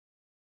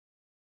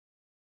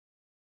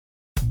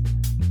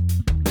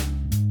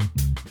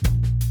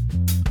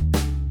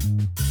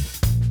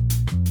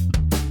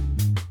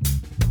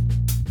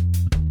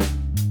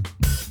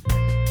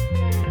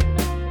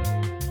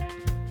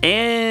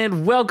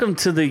And welcome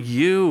to the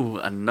U,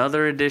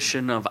 another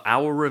edition of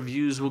Our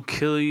Reviews Will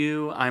Kill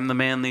You. I'm the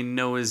man they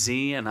know as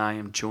Z, and I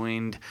am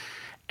joined,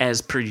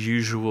 as per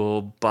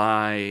usual,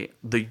 by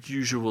the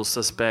usual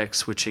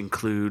suspects, which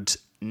includes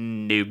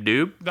Noob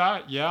Noob.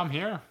 Yeah, I'm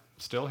here.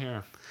 Still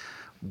here.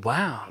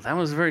 Wow, that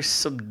was very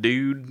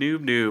subdued, Noob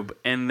Noob.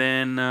 And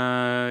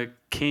then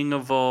king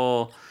of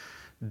all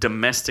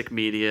domestic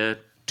media,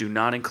 do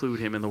not include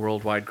him in the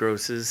worldwide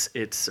grosses.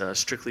 It's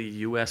strictly a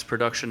U.S.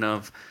 production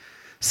of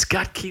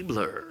Scott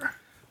Keebler.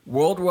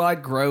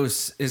 Worldwide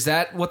gross. Is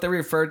that what they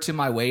refer to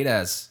my weight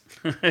as?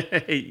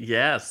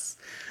 Yes,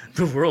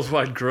 the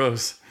worldwide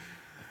gross.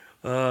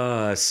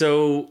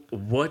 So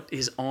what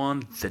is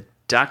on the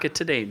docket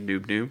today,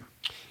 Noob Noob?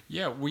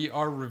 Yeah, we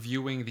are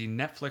reviewing the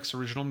Netflix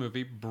original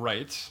movie,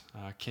 Bright.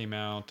 Came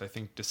out, I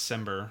think,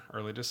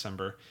 early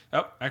December.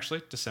 Oh,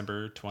 actually,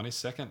 December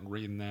 22nd.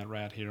 Reading that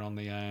right here on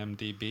the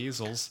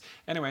IMDb's.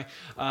 Anyway,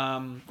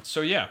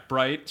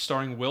 Bright,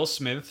 starring Will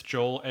Smith,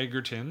 Joel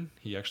Edgerton.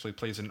 He actually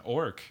plays an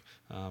orc.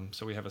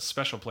 So we have a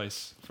special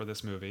place for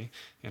this movie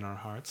in our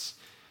hearts.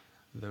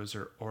 Those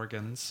are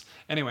organs.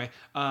 Anyway,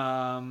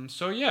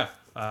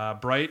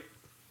 Bright,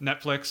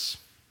 Netflix,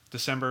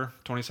 December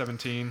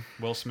 2017,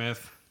 Will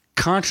Smith.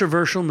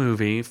 Controversial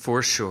movie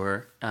for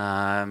sure.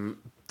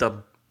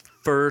 The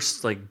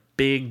first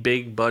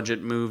big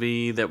budget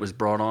movie that was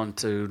brought on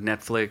to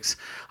Netflix.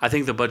 I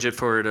think the budget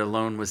for it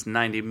alone was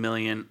 $90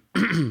 million.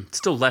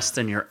 Still less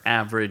than your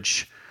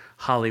average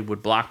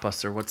Hollywood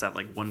blockbuster. What's that,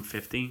 like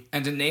 $150?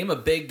 And to name a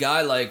big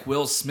guy like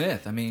Will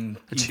Smith, I mean,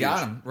 you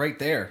got him right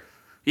there.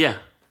 Yeah.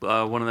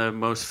 One of the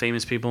most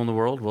famous people in the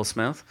world, Will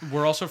Smith.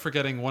 We're also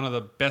forgetting one of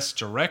the best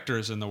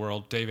directors in the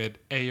world, David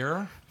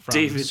Ayer.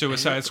 From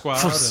Suicide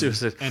Squad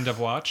and End of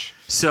Watch.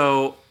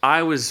 So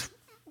I was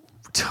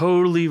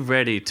totally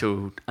ready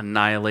to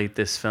annihilate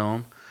this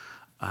film.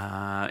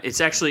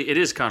 It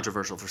is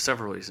controversial for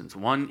several reasons.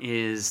 One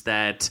is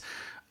that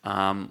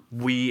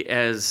we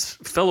as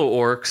fellow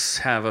orcs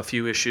have a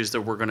few issues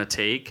that we're going to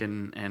take,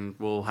 and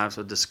we'll have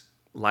a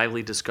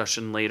lively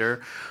discussion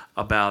later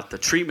about the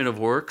treatment of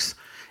orcs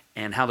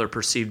and how they're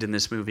perceived in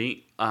this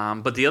movie.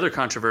 But the other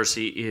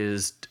controversy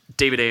is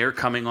David Ayer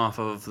coming off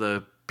of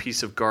the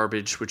piece of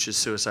garbage, which is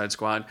Suicide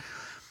Squad,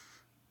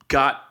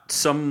 got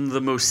some of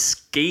the most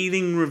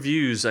scathing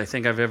reviews I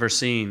think I've ever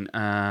seen.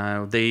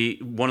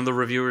 One of the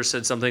reviewers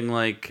said something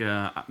like,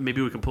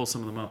 maybe we can pull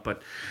some of them up,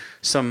 but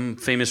some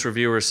famous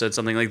reviewer said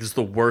something like, this is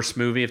the worst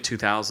movie of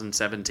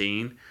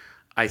 2017.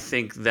 I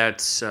think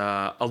that's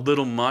a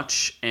little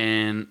much,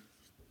 and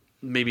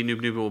maybe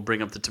Noob Noob will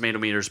bring up the tomato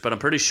meters, but I'm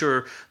pretty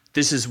sure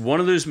this is one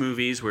of those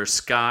movies where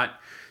Scott,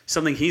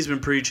 something he's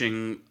been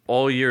preaching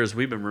all year as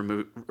we've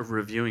been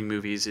reviewing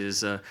movies,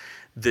 is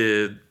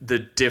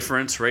the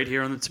difference right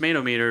here on the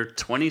tomato meter: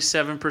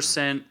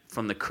 27%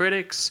 from the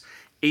critics,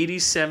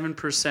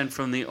 87%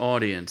 from the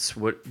audience.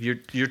 What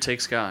your take,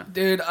 Scott?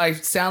 Dude, I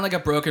sound like a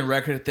broken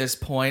record at this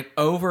point.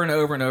 Over and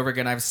over and over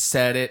again, I've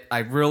said it.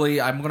 I'm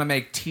going to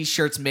make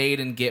T-shirts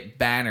made and get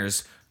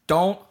banners.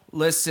 Don't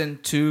listen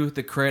to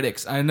the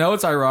critics. I know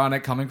it's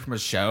ironic coming from a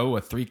show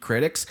with 3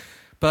 critics,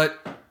 but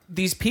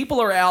these people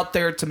are out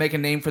there to make a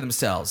name for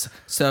themselves.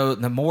 So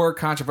the more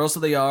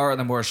controversial they are, and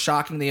the more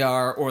shocking they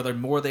are, or the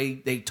more they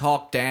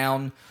talk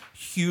down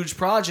huge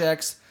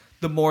projects,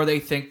 the more they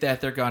think that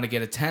they're going to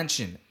get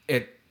attention.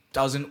 It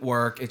doesn't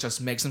work. It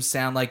just makes them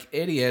sound like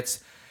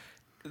idiots.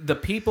 The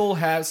people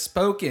have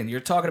spoken. You're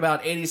talking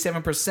about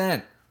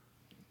 87%.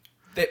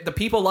 The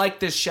people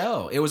like this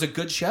show. It was a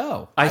good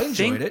show. I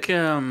enjoyed it.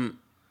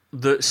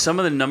 Some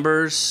of the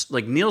numbers,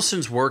 like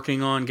Nielsen's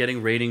working on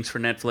getting ratings for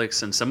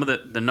Netflix, and some of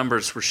the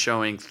numbers were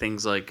showing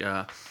things like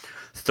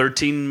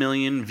 13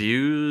 million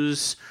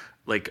views,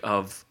 like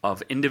of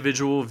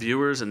individual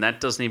viewers, and that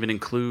doesn't even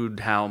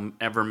include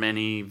however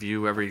many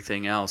view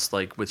everything else,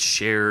 like with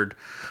shared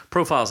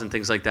profiles and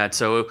things like that.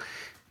 So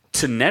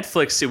to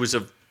Netflix, it was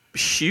a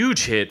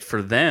huge hit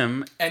for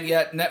them. And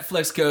yet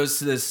Netflix goes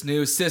to this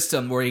new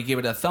system where you give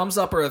it a thumbs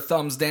up or a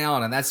thumbs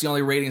down, and that's the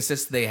only rating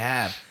system they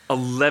have.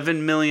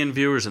 11 million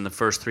viewers in the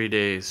first 3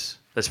 days.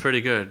 That's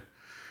pretty good.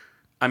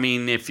 I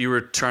mean, if you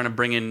were trying to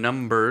bring in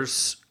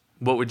numbers,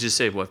 what would you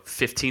say? What,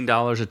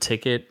 $15 a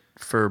ticket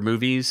for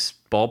movies?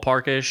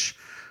 Ballpark-ish?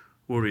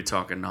 What are we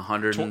talking?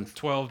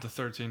 $12 to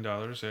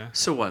 $13, yeah.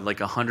 So what, like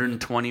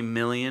 120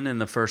 million in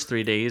the first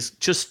 3 days?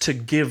 Just to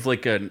give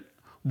like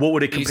what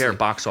would it compare Easily.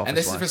 Box office? And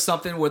this is for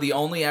something where the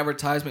only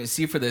advertisement you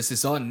see for this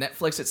is on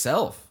Netflix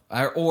itself,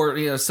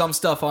 or some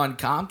stuff on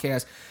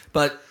Comcast.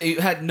 But it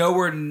had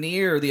nowhere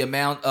near the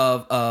amount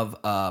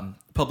of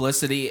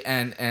publicity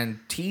and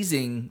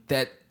teasing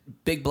that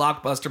big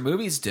blockbuster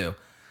movies do.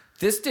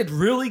 This did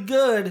really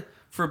good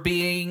for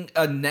being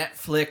a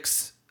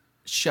Netflix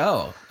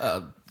show.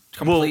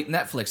 Complete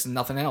Netflix and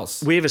nothing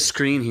else. We have a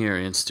screen here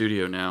in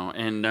studio now,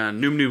 and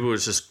Noob Noob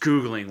was just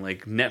Googling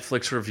like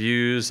Netflix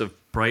reviews of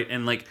Bright,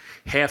 and like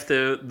half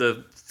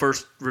the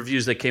first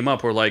reviews that came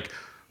up were like,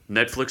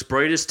 Netflix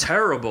Bright is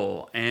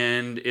terrible,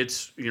 and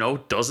it's,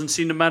 doesn't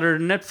seem to matter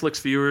to Netflix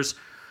viewers.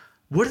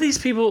 What are these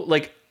people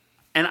like?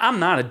 And I'm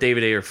not a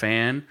David Ayer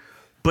fan,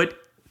 but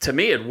to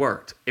me, it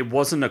worked. It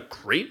wasn't a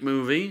great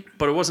movie,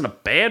 but it wasn't a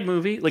bad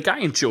movie. Like, I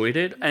enjoyed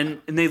it,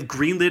 and they've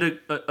greenlit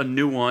a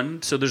new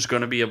one, so there's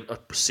going to be a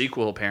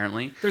sequel,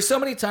 apparently. There's so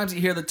many times you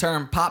hear the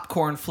term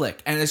popcorn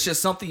flick, and it's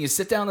just something you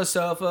sit down on the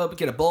sofa,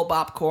 get a bowl of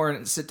popcorn,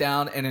 and sit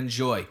down and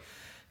enjoy.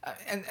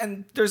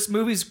 And there's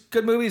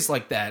good movies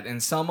like that,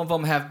 and some of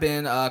them have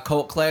been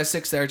cult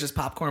classics that are just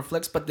popcorn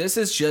flicks, but this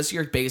is just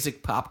your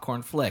basic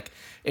popcorn flick.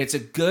 It's a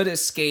good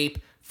escape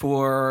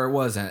for,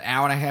 what is it, an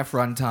hour and a half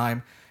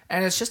runtime,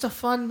 and it's just a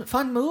fun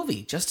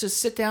movie just to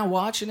sit down,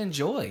 watch, and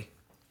enjoy.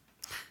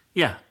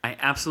 Yeah, I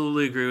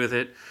absolutely agree with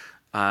it.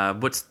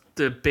 What's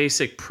the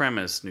basic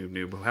premise,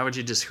 Noob? How would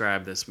you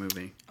describe this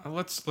movie?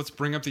 Let's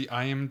bring up the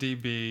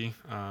IMDb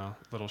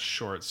little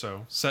short.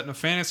 So, set in a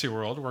fantasy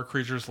world where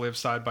creatures live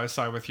side by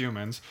side with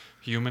humans,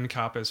 human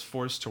cop is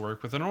forced to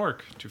work with an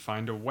orc to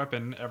find a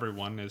weapon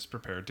everyone is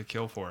prepared to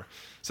kill for.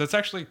 So it's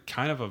actually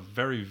kind of a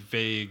very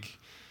vague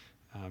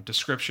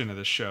description of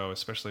the show,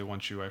 especially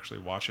once you actually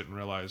watch it and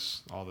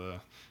realize all the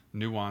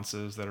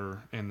nuances that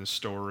are in the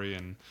story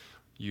and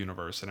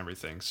universe and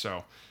everything.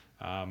 So,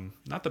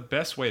 not the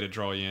best way to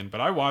draw you in,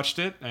 but I watched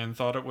it and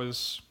thought it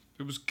was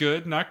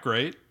good, not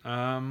great.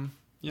 I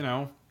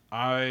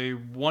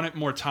wanted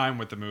more time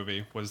with the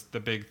movie was the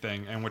big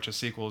thing, and which a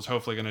sequel is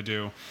hopefully going to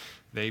do.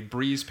 They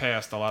breeze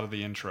past a lot of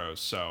the intros,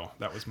 so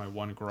that was my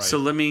one gripe. So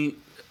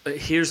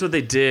here's what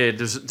they did.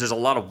 There's a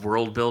lot of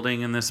world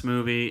building in this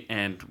movie,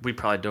 and we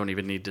probably don't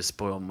even need to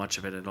spoil much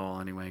of it at all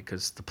anyway,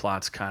 because the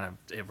plot's kind of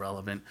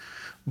irrelevant.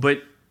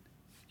 But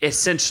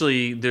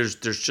essentially, there's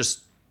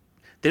just,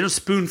 they don't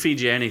spoon feed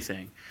you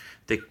anything.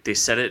 They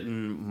set it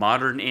in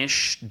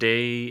modern-ish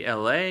day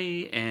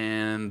LA,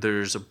 and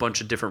there's a bunch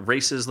of different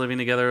races living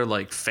together,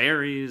 like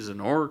fairies and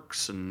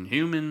orcs and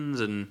humans,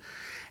 and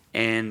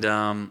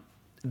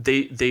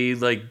they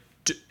like,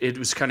 it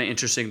was kind of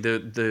interesting,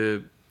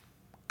 the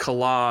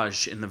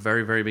collage in the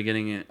very, very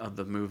beginning of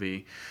the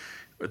movie.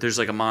 There's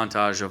like a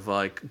montage of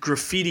like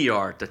graffiti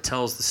art that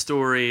tells the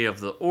story of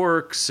the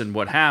orcs and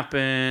what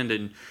happened,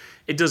 and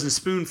it doesn't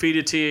spoon feed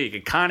it to you. You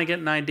can kind of get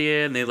an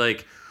idea, and they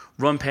like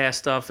run past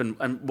stuff. And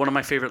one of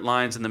my favorite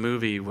lines in the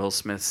movie, Will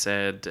Smith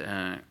said,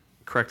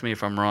 correct me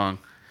if I'm wrong,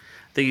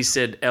 I think he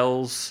said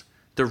elves,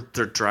 they're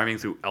driving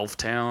through Elf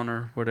Town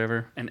or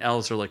whatever, and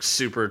elves are like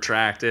super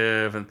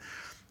attractive and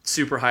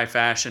super high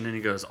fashion, and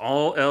he goes,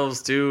 all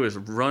elves do is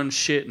run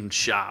shit and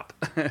shop.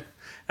 And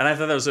I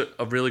thought that was a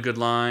really good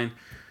line.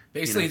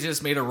 Basically,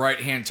 just made a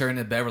right-hand turn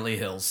in Beverly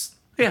Hills.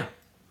 Yeah.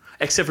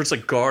 Except for it's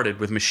like guarded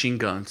with machine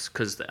guns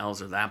because the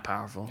elves are that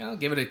powerful. I'll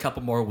give it a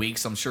couple more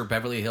weeks. I'm sure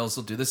Beverly Hills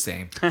will do the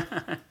same.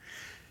 I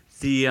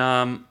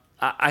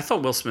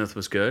thought Will Smith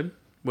was good.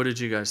 What did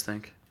you guys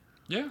think?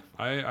 Yeah,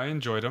 I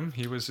enjoyed him.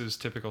 He was his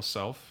typical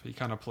self. He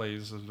kind of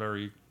plays a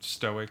very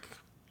stoic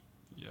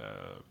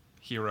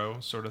hero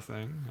sort of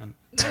thing, and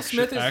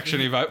action-y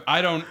vibe.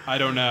 I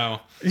don't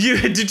know.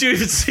 Did you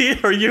even see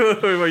it? Are you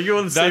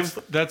on the same?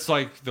 That's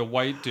like the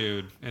white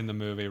dude in the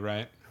movie,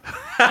 right?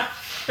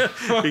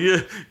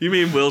 You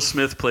mean Will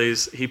Smith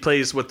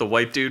plays what the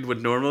white dude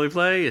would normally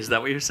play? Is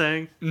that what you're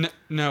saying?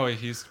 No,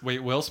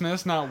 Will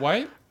Smith's not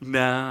white?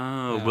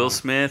 No, Will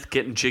Smith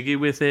getting jiggy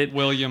with it.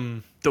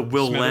 The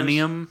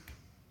Willennium.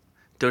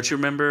 Don't you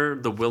remember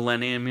the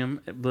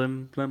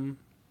Willennium?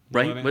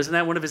 Right? Wasn't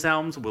that one of his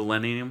albums?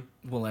 Millennium.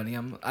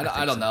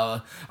 I don't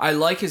know. I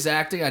like his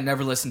acting. I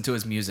never listened to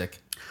his music.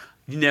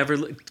 You never?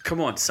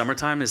 Come on,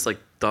 Summertime is like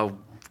the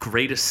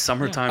greatest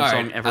summertime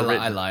song ever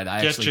written. I lied.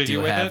 I actually do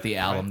have the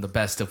album, The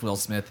Best of Will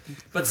Smith.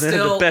 But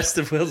still, the Best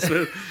of Will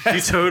Smith. You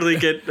totally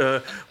get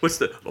what's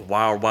the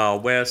Wild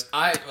Wild West?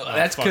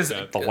 That's because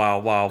the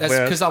Wild Wild West.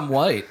 That's because I'm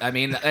white. I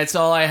mean, that's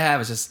all I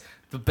have is just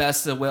The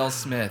Best of Will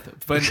Smith.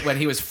 When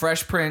he was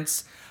Fresh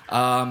Prince,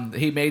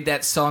 he made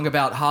that song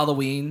about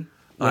Halloween.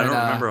 I don't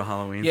remember a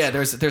Halloween song.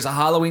 There's a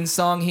Halloween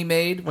song he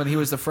made when he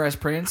was the Fresh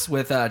Prince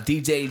with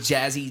DJ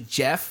Jazzy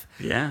Jeff.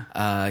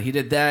 Yeah. He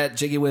did that,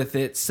 Jiggy with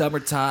It,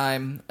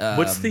 Summertime.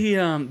 What's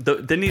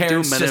didn't he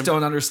Parents do Just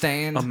Don't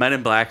Understand? A Men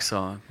in Black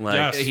song. Like,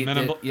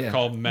 yes,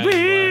 called Men in Black.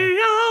 We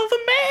are the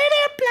Men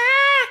in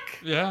Black.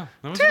 Yeah,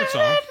 that was a good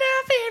song.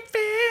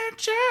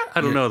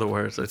 I don't know the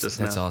words. That's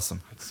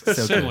awesome. It's so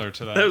similar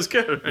to that. That was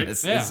good. Right?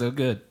 It's so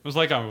good. It was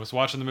like I was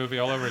watching the movie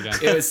all over again.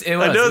 It was.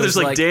 I know there's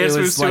like dance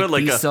moves to it,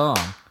 like a song.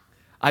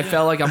 I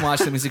felt like I'm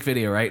watching the music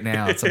video right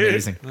now. It's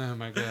amazing. Oh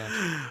my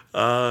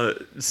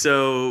god.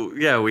 So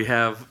yeah, we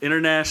have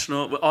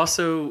international.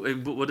 Also,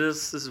 what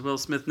is Will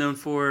Smith known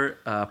for?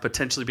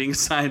 Potentially being a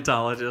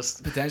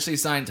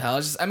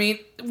Scientologist. I mean,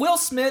 Will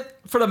Smith,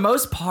 for the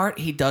most part,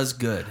 he does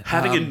good.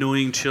 Having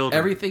annoying children.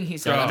 Everything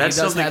he's done. That's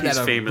he does something have he's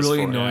that famous really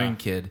for. Annoying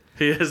kid.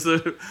 He has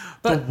the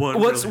one.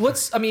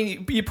 What's? I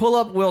mean, you pull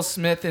up Will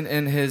Smith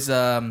in his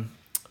the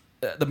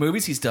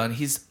movies he's done.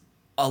 He's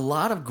a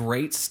lot of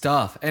great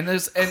stuff, and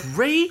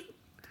great.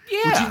 Yeah,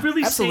 would you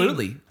really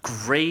absolutely say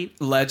great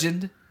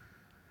legend?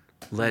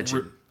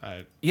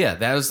 Yeah,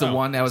 that was the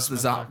one that was the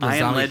I Am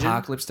zombie Legend?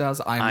 apocalypse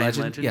styles. I Am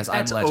Legend. Yes, I Am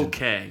That's Legend.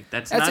 okay.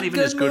 That's That's not a even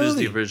good as good as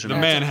the movie. original.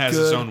 The man has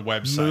his Good own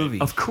website. movie.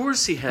 Of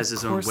course, he has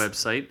his own course.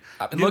 website.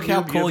 Look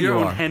how cool have you your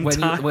own are.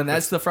 hentai. When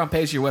that's the front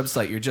page of your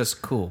website, you're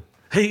just cool.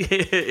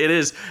 It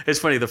is. It's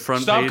funny. The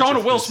front. Stop page going to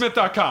of his-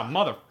 willsmith.com,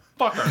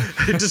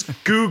 motherfucker. Just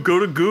go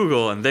to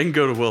Google and then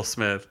go to Will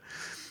Smith.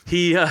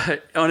 He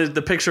on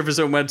the picture of his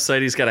own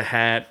website, he's got a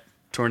hat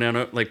torn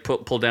down, like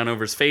pulled down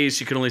over his face.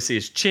 You can only see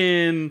his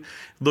chin.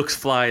 Looks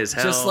fly as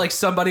hell. Just like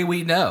somebody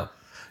we know.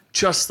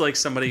 Just like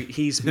somebody.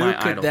 He's Who my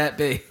could idol. that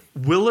be?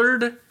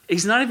 Willard.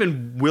 He's not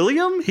even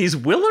William. He's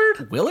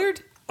Willard.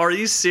 Willard? Are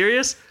you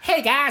serious?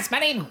 Hey guys, my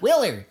name's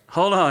Willard.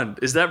 Hold on.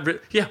 Is that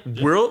yeah?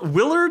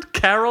 Willard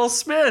Carroll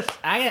Smith.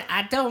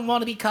 I don't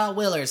want to be called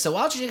Willard, so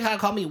why don't you just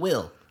call me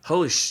Will?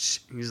 Holy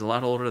he's a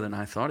lot older than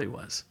I thought he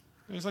was.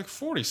 He's like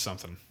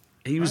 40-something.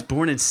 He was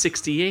born in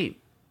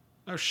 '68.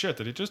 Oh, shit.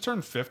 Did he just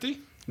turn 50?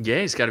 Yeah,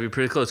 he's got to be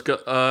pretty close.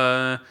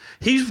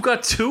 He's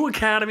got 2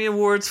 Academy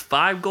Awards,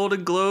 5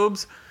 Golden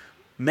Globes.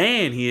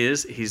 Man,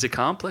 he's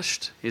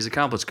accomplished. He's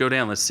accomplished. Go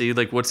down. Let's see.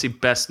 Like, what's he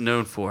best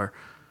known for?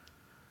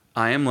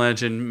 I Am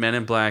Legend, Men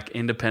in Black,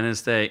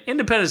 Independence Day.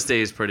 Independence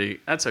Day is pretty.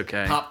 That's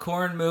okay.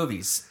 Popcorn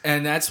movies.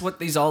 And that's what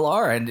these all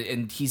are.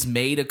 And he's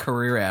made a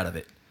career out of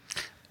it.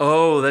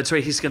 Oh, that's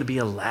right. He's going to be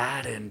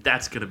Aladdin.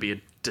 That's going to be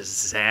a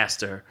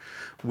disaster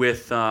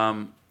with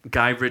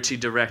Guy Ritchie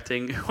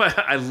directing.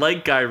 I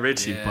like Guy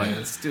Ritchie, but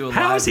let's do a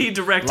how live- is he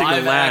directing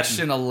live Aladdin?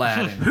 action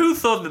Aladdin. Who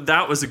thought that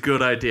that was a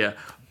good idea?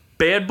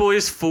 Bad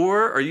Boys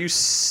 4? Are you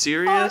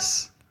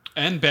serious?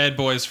 And Bad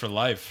Boys for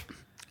Life.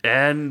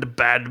 And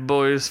Bad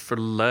Boys for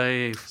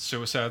Life.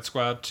 Suicide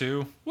Squad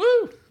 2.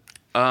 Woo!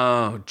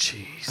 Oh,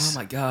 jeez. Oh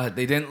my God.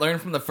 They didn't learn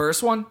from the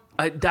first one?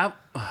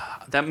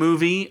 That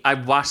movie, I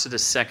watched it a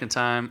second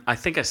time. I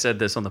think I said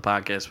this on the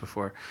podcast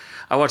before.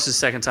 I watched it a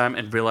second time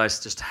and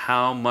realized just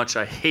how much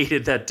I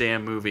hated that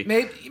damn movie.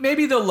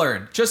 Maybe they'll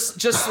learn.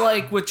 Just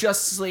like with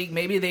Justice League,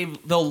 maybe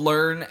they'll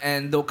learn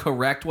and they'll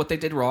correct what they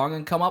did wrong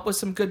and come up with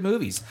some good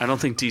movies. I don't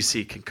think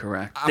DC can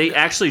correct. They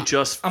actually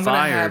just I'm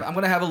fired.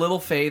 gonna have a little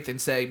faith and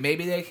say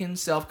maybe they can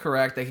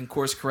self-correct, they can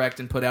course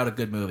correct and put out a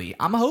good movie.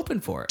 I'm hoping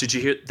for it. Did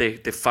you hear they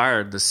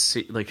fired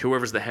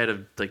whoever's the head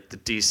of like the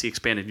DC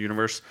expanded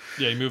universe?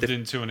 Yeah, he moved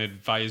into an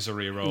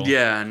advisory role.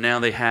 Yeah, now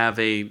they have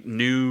a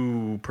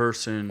new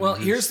person. Well,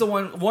 who's- here's the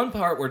one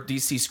part where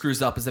DC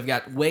screws up is they've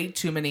got way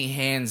too many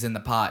hands in the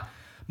pot.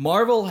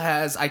 Marvel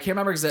has, I can't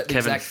remember the Kevin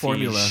exact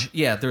formula. Feige.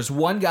 Yeah, there's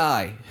one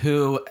guy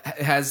who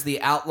has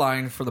the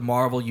outline for the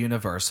Marvel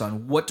universe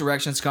on what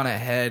direction it's going to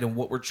head and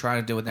what we're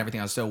trying to do and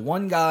everything else. So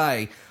one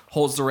guy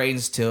holds the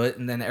reins to it,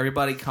 and then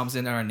everybody comes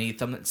in underneath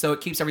them. So it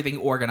keeps everything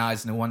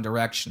organized in one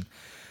direction.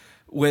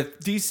 With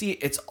DC,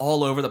 it's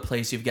all over the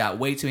place. You've got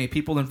way too many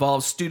people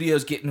involved.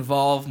 Studios get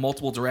involved,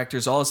 multiple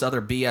directors, all this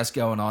other BS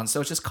going on. So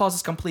it just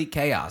causes complete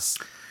chaos.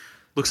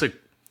 looks like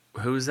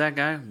who's that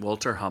guy?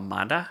 Walter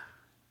Hamada.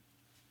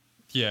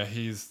 Yeah,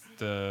 he's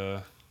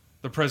the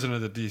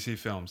president of the DC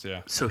films,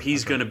 yeah. So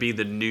he's going to be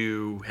the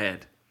new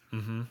head.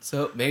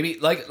 So maybe,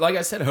 like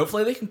I said,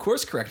 hopefully they can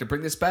course correct and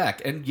bring this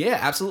back. And yeah,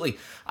 absolutely.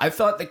 I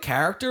thought the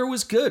character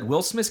was good.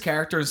 Will Smith's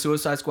character in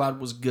Suicide Squad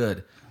was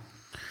good.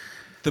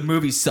 The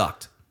movie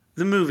sucked.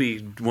 The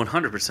movie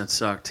 100%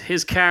 sucked.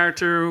 His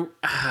character,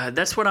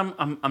 that's what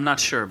I'm not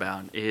sure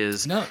about.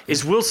 Is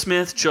Will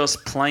Smith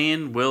just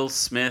playing Will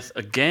Smith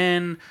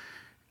again?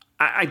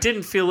 I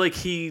didn't feel like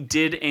he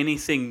did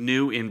anything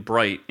new in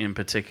Bright in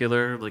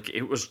particular. Like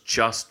it was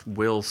just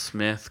Will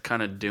Smith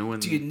kind of doing.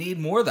 Do you need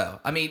more though?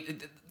 I mean,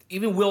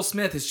 even Will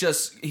Smith is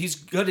he's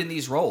good in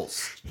these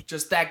roles.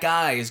 Just that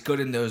guy is good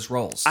in those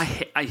roles. I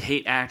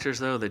hate actors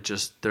though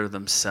that they're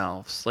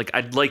themselves. Like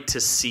I'd like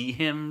to see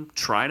him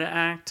try to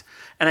act,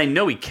 and I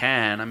know he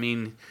can. I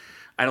mean,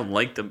 I don't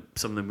like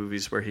some of the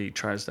movies where he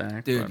tries to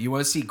act. Dude, but- you want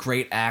to see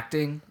great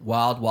acting?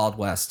 Wild Wild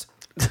West.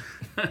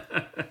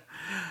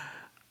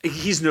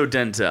 He's no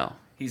Denzel.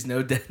 He's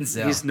no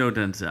Denzel. He's no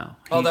Denzel.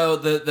 Although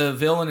the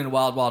villain in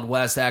Wild Wild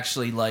West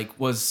actually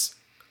was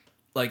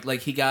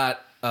he got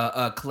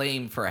a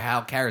claim for how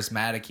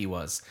charismatic he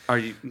was. Are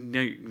you? No,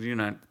 you're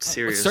not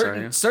serious, are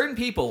you? Certain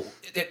people,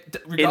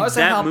 regardless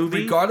that of how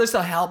movie? regardless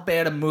of how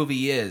bad a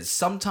movie is,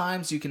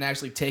 sometimes you can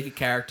actually take a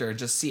character and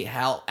just see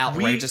how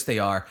outrageous they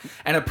are,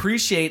 and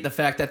appreciate the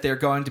fact that they're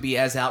going to be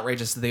as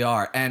outrageous as they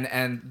are.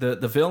 And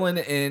the villain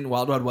in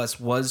Wild Wild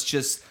West was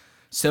just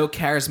so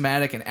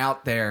charismatic and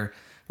out there,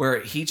 where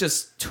he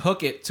just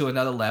took it to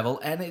another level,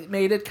 and it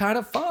made it kind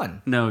of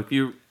fun. No,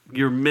 you're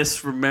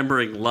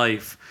misremembering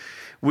life.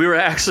 We were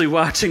actually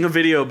watching a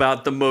video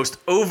about the most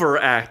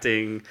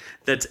overacting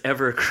that's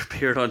ever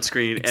appeared on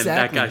screen, and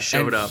that guy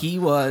showed up.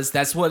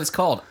 That's what it's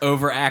called,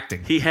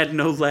 overacting. He had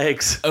no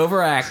legs.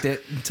 Overact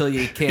it until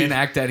you can't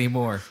act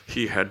anymore.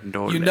 He had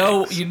no You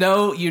legs.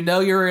 know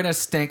you're in a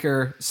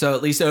stinker, so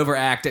at least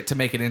overact it to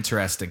make it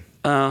interesting.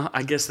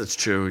 I guess that's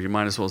true. You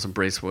might as well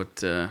embrace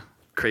what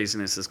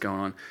craziness is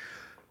going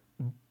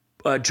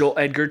on. Joel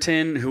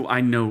Edgerton, who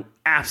I know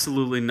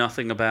absolutely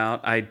nothing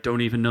about. I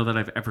don't even know that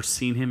I've ever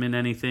seen him in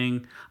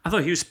anything. I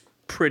thought he was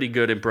pretty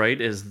good at Bright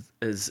as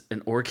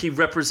an orc. He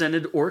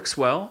represented orcs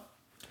well.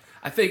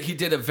 I think he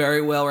did a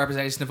very well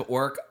representation of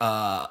orc,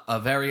 a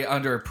very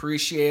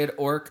underappreciated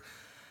orc.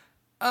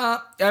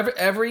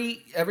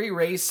 Every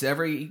race,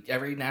 every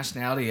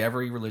nationality,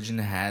 every religion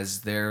has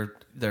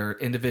their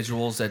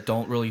individuals that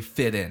don't really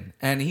fit in,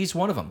 and he's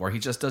one of them where he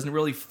just doesn't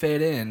really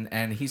fit in,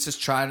 and he's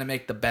just trying to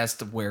make the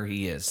best of where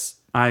he is.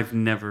 I've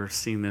never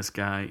seen this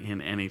guy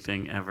in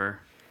anything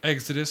ever.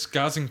 Exodus,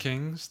 Gods and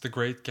Kings, The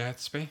Great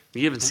Gatsby.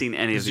 You haven't seen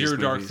any of these Zero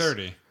Dark movies.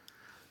 30.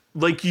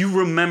 Like, you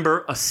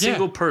remember a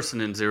single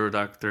person in Zero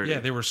Dark 30. Yeah,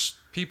 they were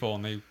people,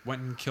 and they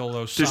went and killed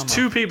Osama. There's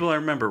two people I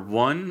remember.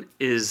 One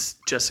is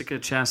Jessica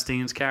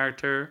Chastain's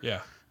character.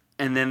 Yeah.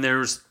 And then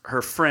there's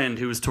her friend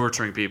who was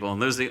torturing people.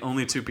 And those are the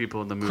only two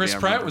people in the movie Chris I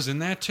Pratt remember. was in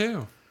that,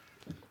 too.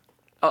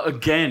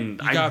 Again,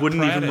 I got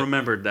wouldn't Pratt even in.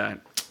 remembered that.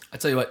 I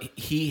tell you what,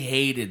 he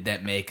hated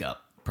that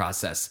makeup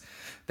process.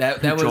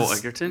 That was Joel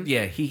Edgerton?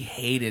 Yeah, he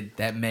hated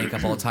that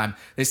makeup all the time.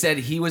 They said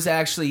he was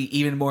actually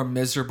even more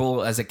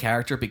miserable as a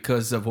character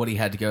because of what he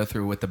had to go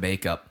through with the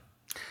makeup.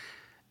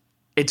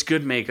 It's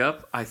good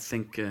makeup. I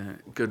think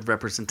good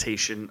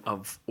representation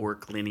of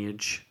orc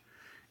lineage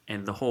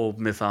and the whole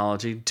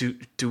mythology.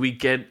 Do we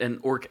get an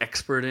orc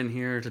expert in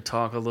here to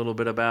talk a little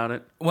bit about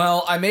it?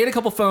 Well, I made a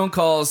couple phone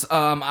calls.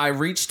 I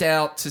reached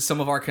out to some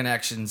of our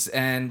connections,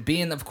 and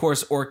being, of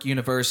course, Orc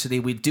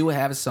University, we do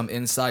have some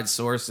inside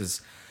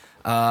sources.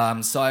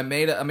 So I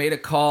made a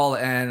call,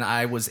 and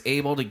I was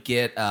able to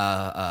get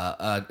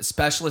a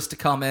specialist to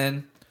come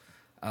in.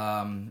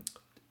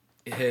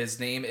 His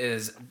name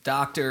is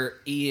Dr.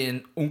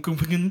 Ian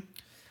Unkungun.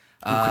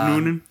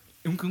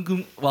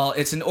 Well,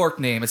 it's an orc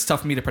name. It's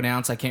tough for me to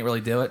pronounce. I can't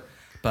really do it.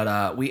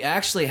 But we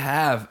actually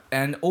have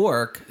an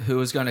orc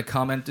who is going to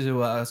come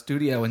into a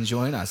studio and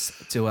join us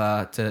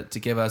to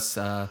give us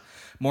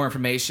more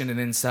information and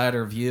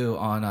insider view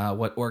on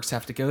what orcs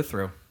have to go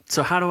through.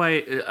 So how am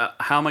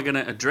I going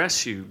to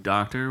address you,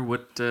 Doctor?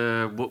 What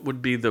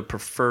would be the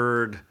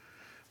preferred?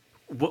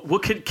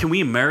 What can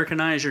we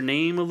Americanize your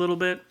name a little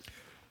bit?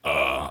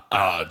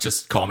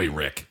 Just call me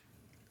Rick.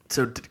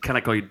 So can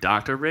I call you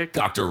Dr. Rick?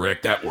 Dr.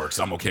 Rick, that works.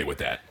 I'm okay with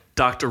that.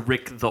 Dr.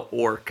 Rick the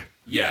Orc.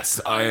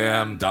 Yes, I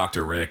am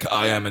Dr. Rick.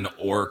 I am an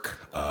orc,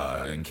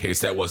 in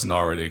case that wasn't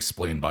already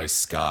explained by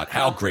Scott.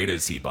 How great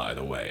is he, by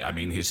the way? I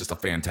mean, he's just a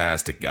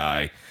fantastic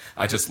guy.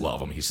 I just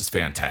love him. He's just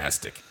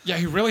fantastic. Yeah,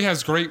 he really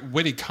has great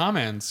witty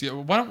comments. Yeah,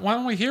 why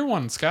don't we hear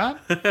one, Scott?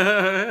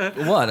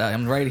 What?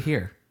 I'm right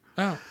here.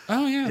 Oh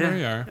yeah, there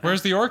you are.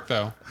 Where's the orc,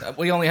 though?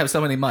 We only have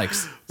so many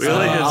mics. We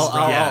only have-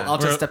 I'll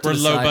just step to we're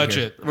the low side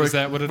budget. here. Is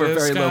that what it we're is,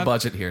 very low Scott?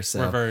 budget here. So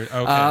We're very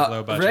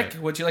low budget.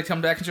 Rick, would you like to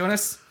come back and join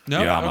us?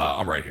 No, Yeah, okay.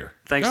 I'm right here.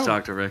 Thanks, No.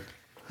 Dr. Rick.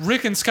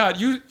 Rick and Scott,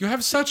 you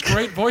have such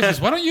great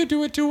voices. Why don't you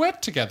do a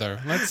duet together?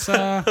 Let's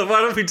Why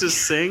don't we just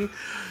sing?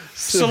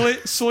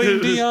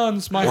 Celine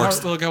Dion's "My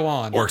Heart Will Go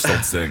On." Orcs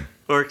don't sing.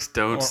 Orcs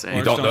don't sing.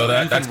 You don't know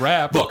that? You can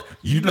rap. Look,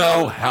 you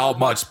know how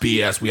much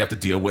BS we have to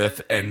deal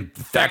with, and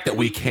the fact that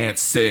we can't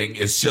sing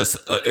is just,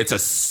 it's a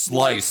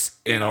slice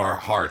in our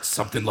hearts.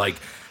 Something like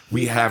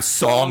we have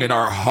song in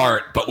our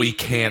heart, but we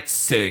can't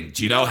sing.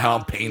 Do you know how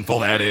painful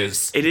that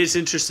is? It is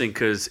interesting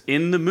because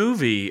in the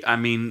movie, I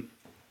mean,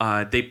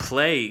 they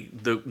play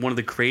one of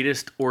the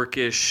greatest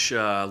orcish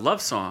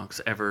love songs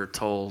ever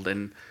told,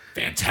 and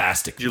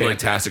Fantastic, You like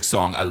fantastic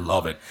song. I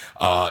love it.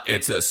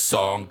 It's a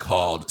song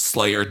called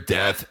Slayer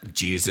Death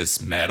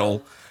Jesus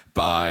Metal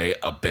by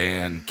a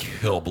band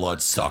Kill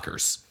Blood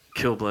Suckers.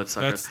 Kill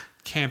Bloodsuckers. That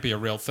can't be a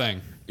real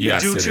thing.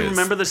 Yes, Don't it you is.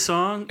 remember the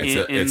song?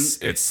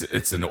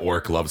 It's an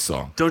orc love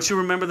song. Don't you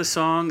remember the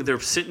song? They're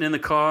sitting in the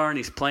car and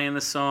he's playing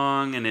the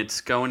song and it's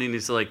going and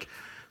he's like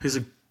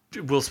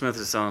Will Smith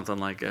is something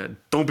like,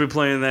 "Don't be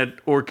playing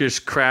that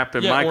orcish crap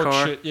in my orc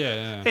car." shit.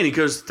 Yeah. And he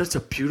goes, "That's a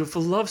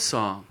beautiful love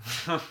song."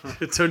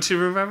 Don't you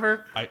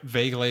remember?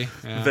 Vaguely.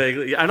 Yeah.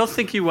 Vaguely. I don't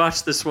think you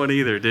watched this one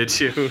either, did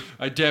you?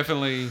 I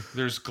definitely.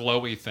 There's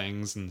glowy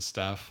things and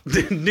stuff.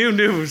 New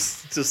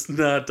News just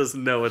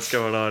doesn't know what's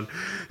going on.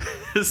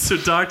 So,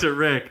 Dr.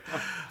 Rick,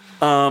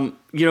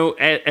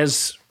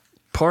 as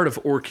part of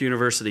Orc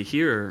University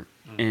here,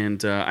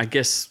 and I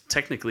guess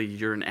technically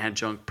you're an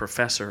adjunct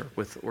professor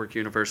with Orc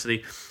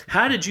University.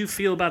 How did you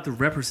feel about the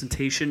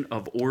representation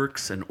of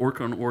orcs and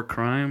orc-on-orc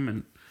crime?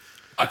 And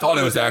I thought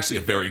it was actually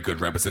a very good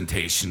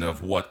representation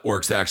of what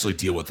orcs actually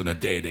deal with on a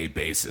day-to-day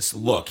basis.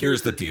 Look,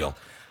 here's the deal.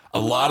 A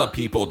lot of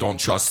people don't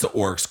trust the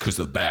orcs because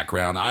of the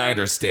background. I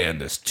understand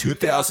this.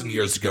 2,000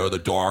 years ago, the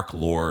Dark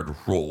Lord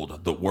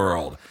ruled the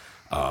world,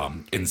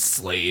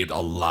 enslaved a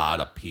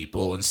lot of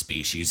people and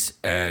species,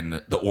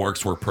 and the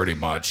orcs were pretty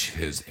much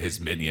his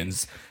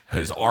minions,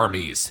 his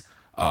armies.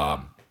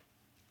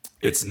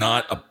 It's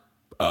not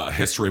a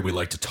history we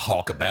like to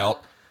talk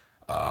about.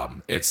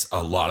 It's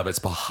a lot of it's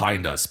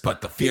behind us,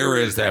 but the fear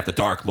is that if the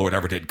Dark Lord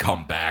ever did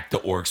come back, the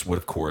orcs would,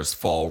 of course,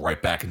 fall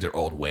right back into their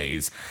old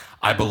ways.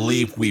 I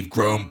believe we've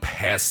grown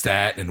past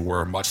that and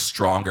we're much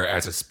stronger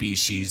as a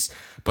species,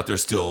 but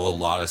there's still a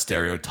lot of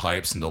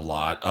stereotypes and a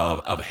lot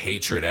of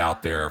hatred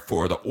out there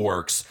for the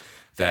orcs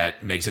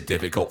that makes it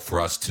difficult for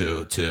us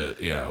to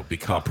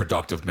become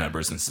productive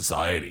members in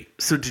society.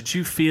 So did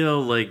you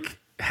feel like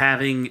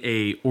having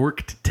a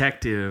orc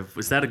detective,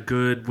 was that a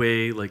good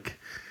way? Like,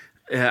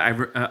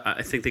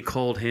 I think they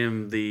called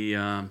him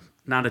the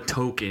not a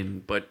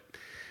token, but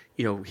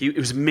it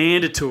was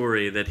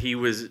mandatory that he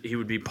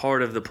would be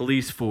part of the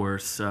police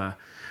force.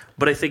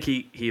 But I think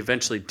he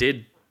eventually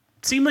did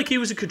seem like he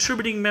was a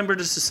contributing member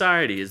to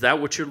society. Is that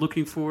what you're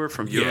looking for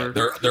from your?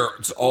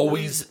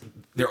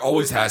 There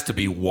always has to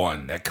be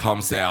one that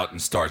comes out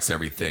and starts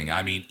everything.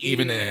 I mean,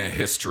 even in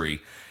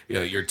history,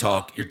 you're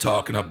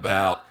talking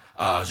about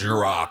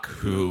Jurok,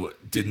 who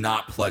did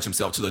not pledge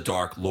himself to the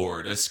Dark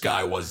Lord. This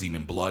guy wasn't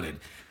even blooded.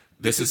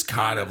 This is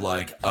kind of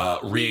like a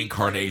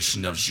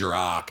reincarnation of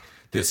Jurok,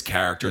 this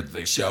character that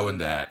they show in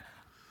that.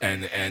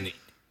 And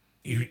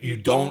you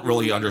don't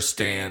really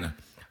understand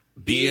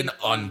being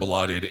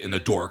unblooded in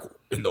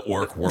the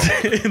orc world.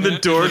 In the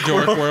dork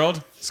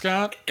world,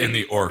 Scott? In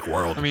the orc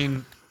world. I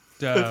mean,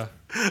 dude,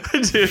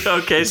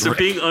 okay, so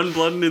being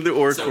unblooded in the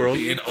orc world.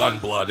 Being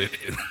unblooded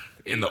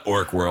in the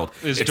orc world,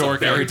 it's a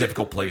very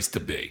difficult place to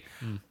be.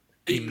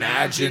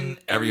 Imagine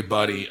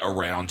everybody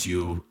around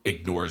you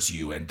ignores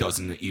you and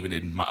doesn't even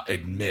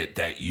admit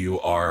that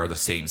you are the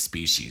same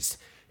species.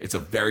 It's a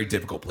very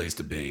difficult place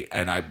to be.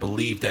 And I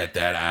believe that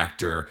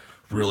actor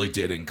really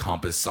did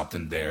encompass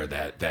something there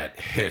that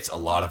hits a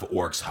lot of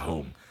orcs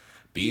home.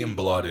 Being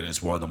blooded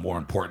is one of the more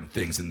important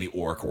things in the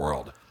orc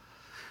world.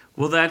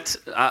 Well, that,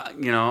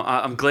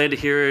 I'm glad to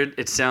hear it.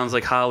 It sounds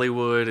like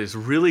Hollywood is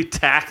really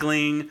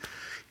tackling,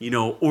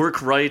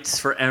 orc rights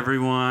for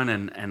everyone.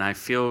 And I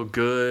feel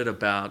good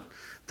about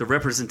the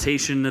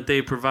representation that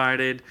they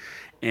provided.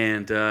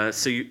 And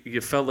so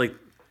you felt like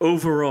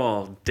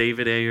overall,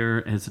 David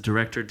Ayer as a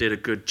director did a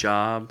good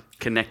job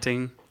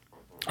connecting.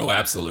 Oh,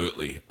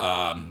 absolutely.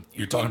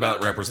 You're talking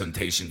about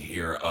representation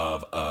here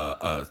of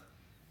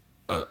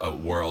a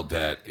world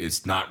that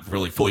is not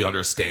really fully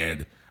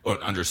understood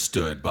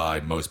by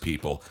most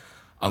people,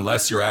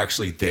 unless you're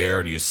actually there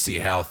and you see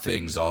how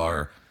things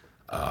are.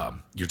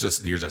 You're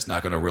just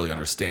not going to really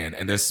understand.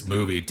 And this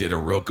movie did a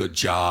real good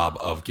job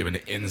of giving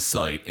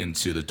insight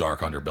into the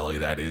dark underbelly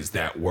that is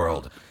that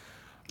world.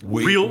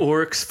 Real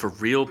orcs for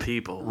real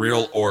people.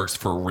 Real orcs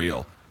for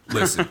real.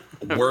 Listen,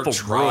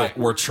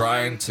 we're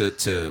trying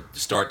to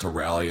start to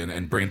rally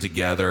and bring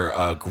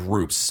together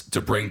groups to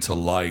bring to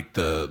light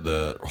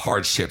the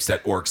hardships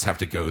that orcs have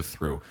to go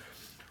through.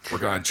 We're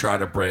going to try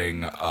to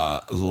bring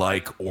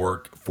like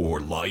orc for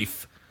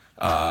life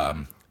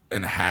and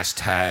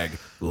hashtag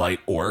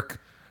light orc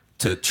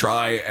to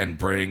try and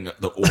bring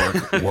the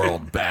orc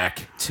world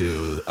back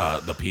to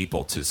the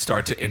people, to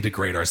start to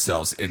integrate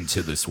ourselves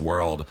into this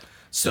world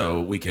so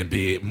we can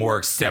be more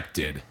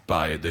accepted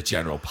by the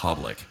general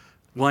public.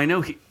 Well, I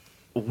know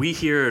we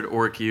here at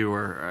OrcU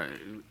are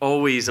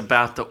always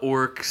about the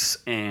orcs,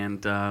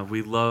 and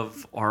we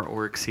love our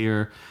orcs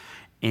here.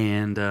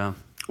 And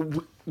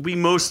we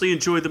mostly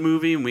enjoyed the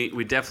movie, and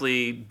we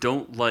definitely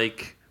don't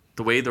like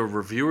the way the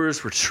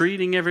reviewers were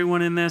treating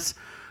everyone in this.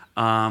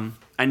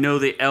 I know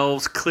the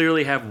elves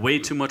clearly have way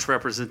too much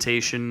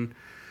representation.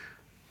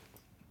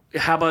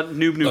 How about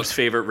Noob Noob's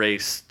favorite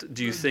race?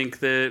 Do you think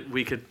that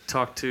we could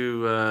talk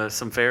to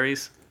some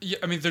fairies? Yeah,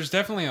 I mean, there's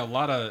definitely a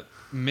lot of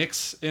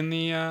mix in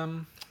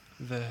the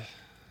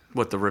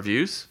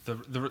reviews? The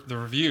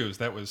reviews.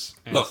 That was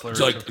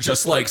look,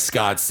 just like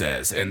Scott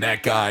says, and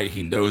that guy,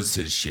 he knows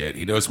his shit.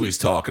 He knows what he's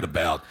talking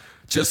about.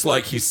 Just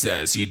like he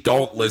says, you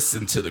don't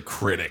listen to the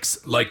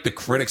critics. Like the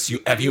critics,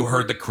 have you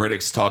heard the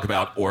critics talk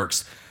about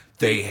orcs?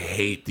 They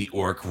hate the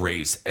orc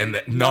race,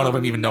 and none of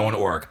them even know an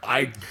orc.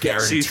 I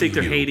guarantee. So you think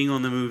they're hating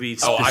on the movie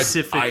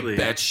specifically? I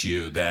bet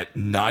you that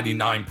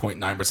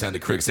 99.9% of the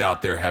critics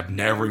out there have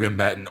never even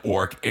met an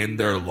orc in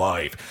their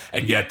life,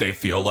 and yet they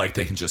feel like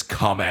they can just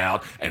come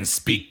out and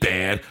speak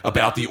bad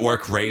about the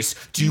orc race.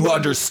 Do you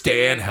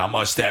understand how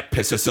much that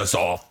pisses us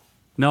off?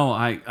 No,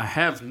 I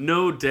have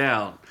no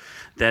doubt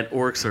that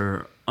orcs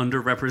are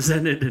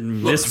underrepresented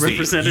and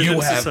misrepresented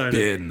in society.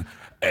 You have been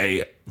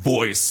a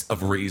voice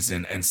of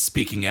reason and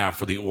speaking out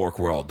for the orc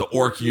world. The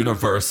Orc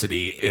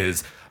University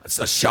is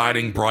a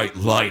shining bright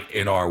light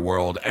in our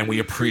world, and we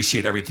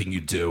appreciate everything you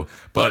do.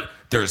 But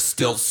there's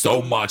still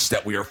so much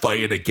that we are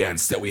fighting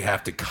against, that we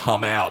have to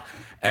come out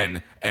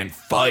and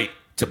fight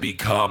to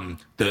become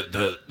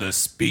the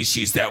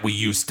species that we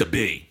used to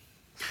be.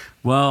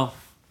 Well,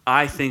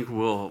 I think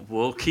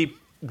we'll keep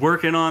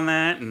working on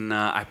that, and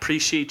I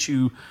appreciate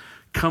you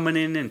coming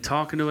in and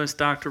talking to us,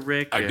 Dr.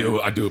 Rick. I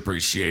do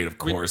appreciate it, of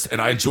course,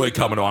 and I enjoy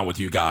coming on with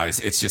you guys.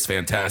 It's just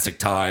fantastic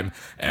time,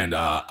 and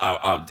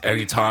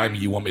anytime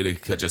you want me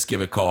to just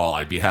give a call,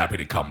 I'd be happy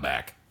to come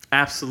back.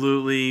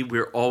 Absolutely.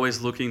 We're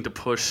always looking to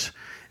push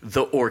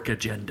the orc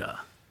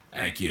agenda.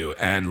 Thank you,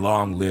 and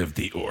long live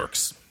the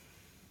orcs.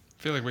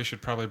 I feel like we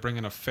should probably bring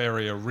in a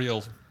fairy, a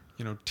real,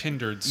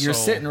 tindered soul. You're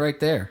sitting right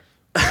there.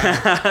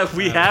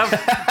 We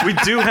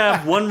do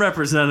have one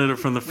representative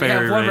from the fairy race.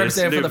 We have one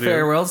representative from the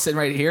fairy world sitting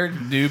right here.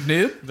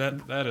 Noob.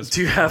 That is.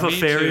 Do you have a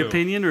fairy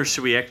opinion, or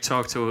should we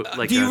talk to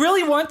Do you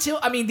really want to?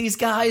 I mean, these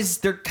guys,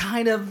 they're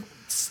kind of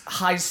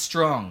high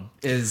strung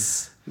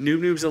is Noob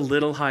Noob's a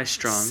little high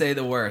strung. say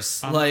the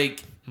worst.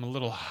 I'm a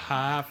little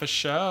high for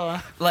show.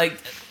 Like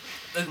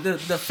the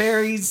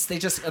fairies, they're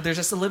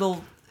just a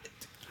little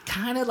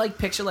kind of like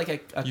picture like a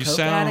You coke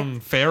sound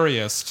addict.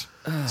 Fairyist,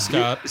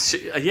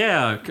 Scott.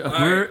 Yeah,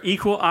 we're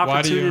equal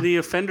opportunity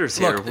offenders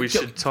here. Look, we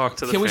should talk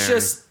to the Can we fairy.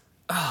 just?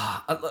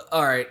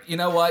 All right, you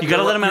know what? You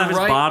gotta let him out of You're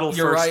his bottle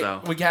You're first,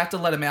 right. though. We have to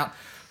let him out.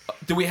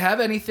 Do we have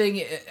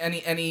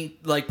any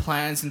like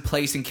plans in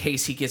place in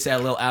case he gets a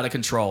little out of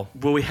control?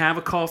 Will we have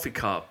a coffee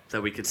cup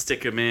that we could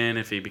stick him in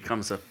if he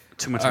becomes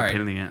too much of All a right,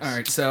 pain in the ass? all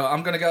right. So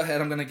I'm gonna go ahead.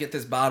 I'm gonna get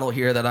this bottle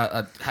here that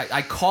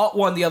I caught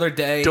one the other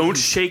day. Don't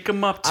shake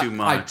him up too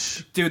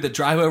much. Dude. The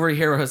drive over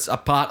here has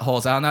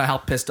potholes. I don't know how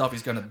pissed off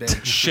he's gonna be.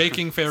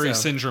 Shaking fairy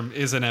So- syndrome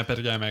is an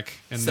epidemic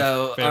in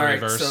So the all right,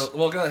 fairyverse. so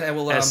we'll go ahead.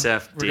 We'll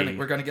SFD.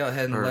 we're gonna go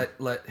ahead and Or-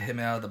 let him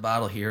out of the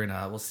bottle here, and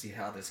we'll see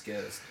how this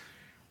goes.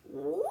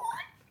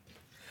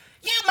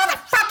 You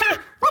motherfucker!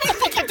 What do you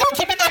think you're doing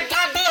keeping that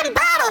goddamn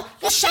bottle?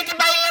 You're shaking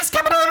my ass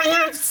coming over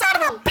here, son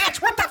of a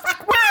bitch! What the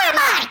fuck? Where am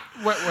I?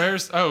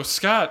 Where's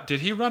Scott?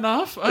 Did he run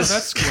off? Oh,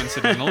 that's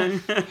coincidental.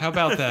 How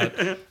about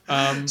that?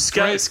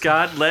 Scott,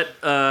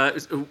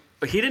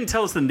 he didn't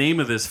tell us the name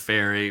of this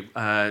fairy.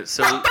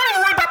 So Don't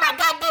worry about my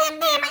goddamn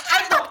name.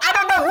 I don't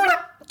know who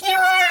you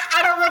are.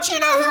 I don't want you to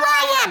know who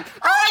I am.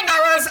 All I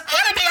know is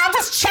I'm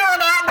just chilling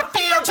out in the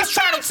field, just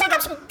trying to soak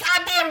up some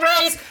goddamn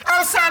rays.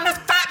 All of a sudden, this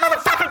fat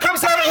motherfucker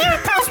comes over here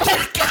and pulls me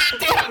a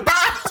goddamn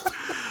bottle.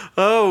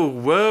 oh,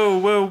 whoa!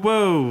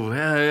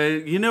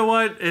 You know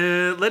what?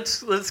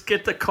 Let's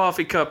get the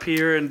coffee cup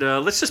here and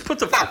let's just put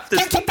the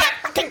this. Get that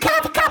fucking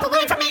coffee cup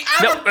away from me.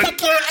 I No, will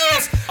kick your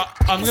ass.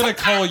 I'm gonna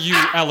call you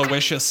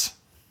Aloysius.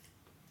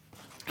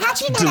 How'd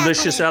you know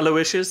Delicious that?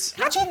 Aloysius.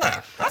 How'd you know?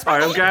 That's All right, my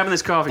I'm name. grabbing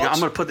this coffee. I'm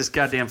gonna put this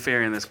goddamn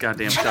fairy in this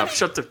goddamn cup.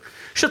 Shut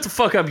the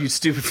fuck up, you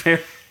stupid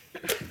fairy.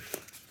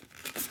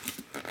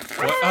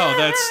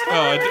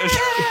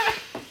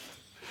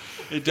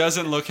 It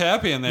doesn't look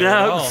happy in there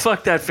at No, all.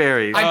 fuck that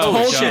fairy. I Oh,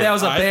 told God. you that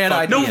was a I bad fuck-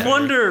 idea. No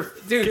wonder,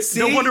 Dude, no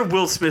see? wonder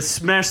Will Smith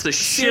smashed the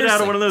shit out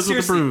of one of those with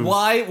a Seriously,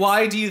 broom.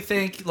 Why do you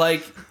think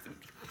like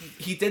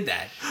he did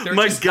that? They're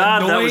My just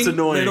God, that was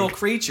annoying. Little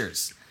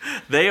creatures.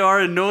 They are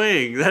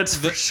annoying, that's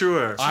for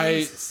sure.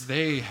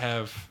 They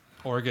have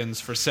organs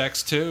for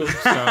sex too.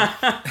 So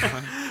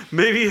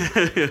Maybe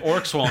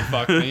orcs won't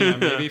fuck me, and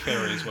maybe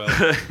fairies will.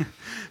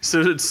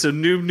 so.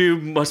 Noob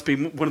Noob must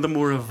be one of the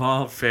more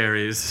evolved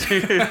fairies.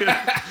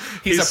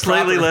 He's a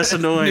slightly proper- less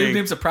annoying.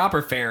 Noob Noob's a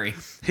proper fairy.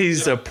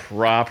 He's a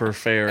proper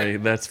fairy,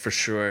 that's for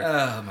sure.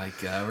 Oh my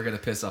God, we're gonna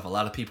piss off a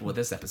lot of people with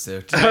this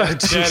episode.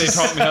 Daddy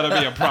taught me how to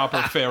be a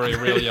proper fairy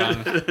real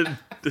young.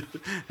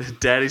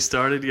 Daddy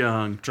started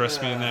young.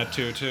 Dressed me in that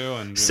tutu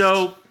and just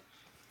So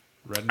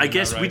read me I my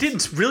guess we rights.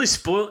 didn't really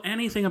spoil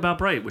anything about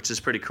Bright, which is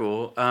pretty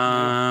cool.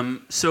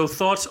 So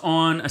thoughts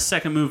on a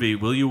second movie?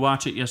 Will you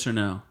watch it? Yes or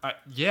no?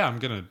 Yeah, I'm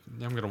gonna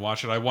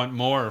watch it. I want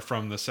more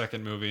from the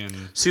second movie, and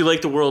So you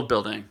like the world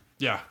building?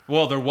 yeah.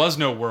 Well, there was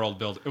no world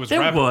building. It was There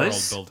rapid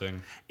was. world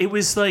building. It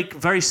was like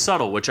very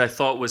subtle, which I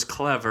thought was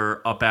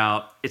clever.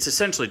 About it's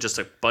essentially just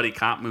a buddy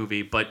cop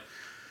movie, but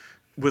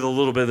with a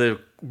little bit of the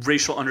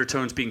racial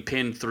undertones being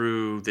pinned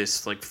through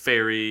this like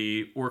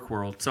fairy orc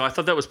world. So I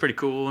thought that was pretty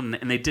cool, and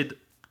they did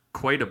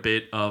quite a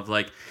bit of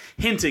like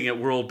hinting at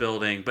world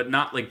building, but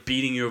not like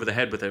beating you over the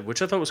head with it,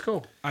 which I thought was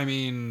cool. I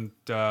mean,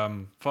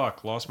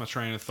 lost my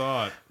train of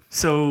thought.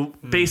 So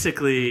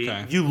basically,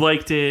 okay. you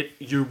liked it.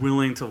 You're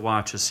willing to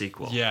watch a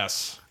sequel.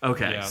 Yes.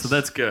 Okay, Yes. so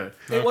that's good.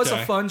 It was a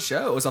Okay. fun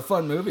show. It was a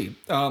fun movie.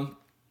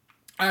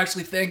 I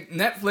actually think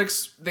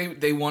Netflix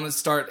they want to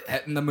start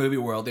in the movie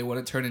world. They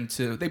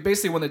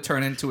basically want to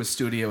turn into a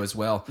studio as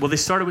well. Well, they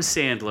started with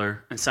Sandler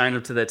and signed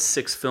up to that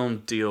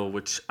 6-film deal,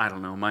 which I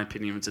don't know. In my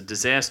opinion, it's a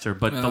disaster.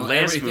 But the Well,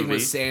 last everything movie,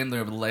 with Sandler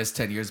over the last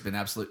 10 years has been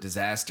an absolute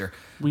disaster.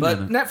 We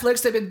But know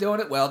Netflix, they've been doing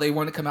it well. They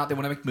want to come out, they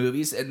want to make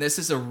movies, and this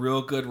is a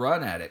real good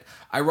run at it.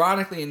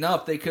 Ironically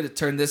enough, they could have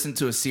turned this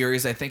into a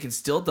series, I think, and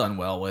still done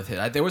well with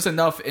it. There was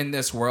enough in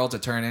this world to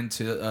turn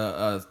into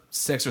a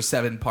 6 or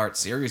 7 part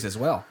series as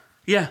well.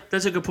 yeah,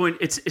 that's a good point.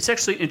 It's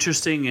actually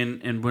interesting,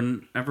 and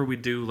whenever we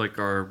do like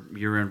our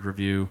year-end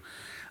review,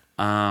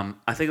 I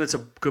think that's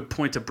a good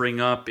point to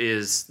bring up.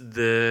 Is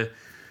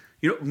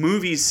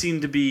movies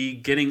seem to be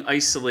getting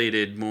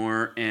isolated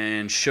more,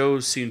 and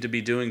shows seem to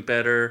be doing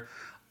better.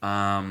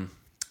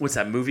 What's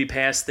that Movie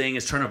Pass thing?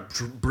 Is trying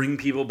to bring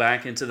people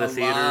back into the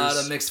theaters. A lot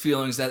of mixed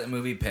feelings that the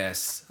movie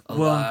passed.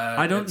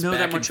 I don't It's know back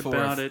that and much forth.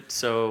 about it,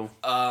 so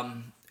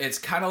It's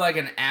kind of like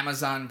an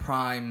Amazon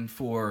Prime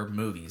for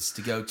movies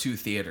to go to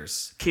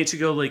theaters. can't you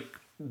go like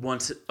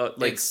once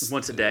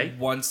once a day?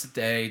 Once a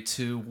day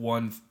to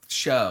one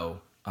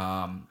show.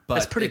 But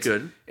That's pretty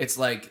good. It's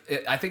like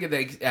I think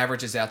it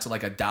averages out to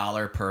like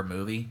 $1 per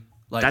movie.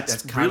 Like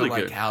That's kind really of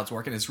like good. how it's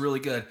working. It's really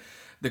good.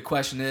 The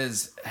question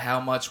is, how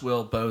much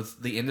will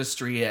both the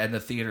industry and the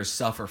theater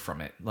suffer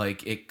from it?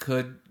 Like it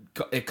could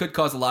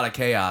cause a lot of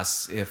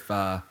chaos if.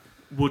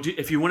 Well,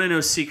 if you want to know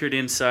secret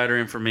insider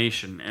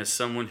information, as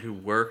someone who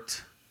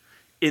worked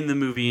in the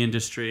movie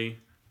industry,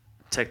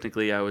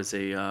 technically I was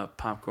a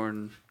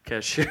popcorn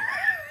cashier.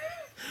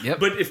 Yep.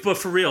 But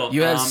for real,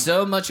 You have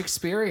so much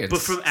experience.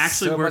 But from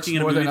actually so working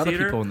in much a more movie than theater,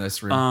 other people in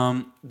this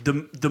room.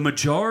 the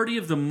majority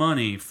of the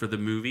money for the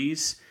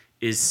movies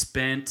is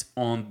spent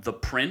on the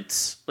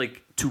prints,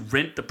 like to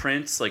rent the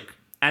prints. Like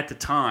at the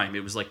time,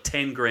 it was like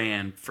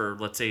 $10,000 for,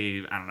 let's say,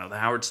 I don't know, the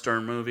Howard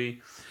Stern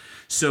movie.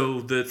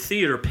 So the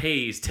theater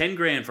pays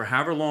 $10,000 for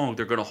however long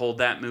they're going to hold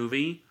that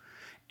movie,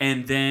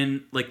 and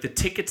then like the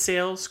ticket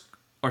sales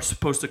are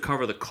supposed to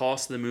cover the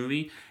cost of the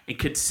movie, and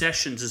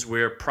concessions is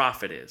where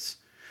profit is.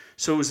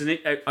 So it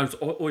was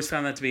always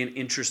found that to be an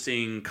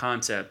interesting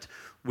concept,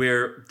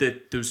 where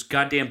those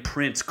goddamn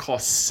prints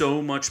cost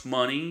so much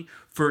money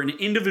for an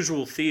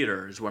individual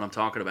theater is what I'm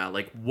talking about.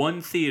 Like one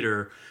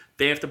theater,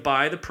 they have to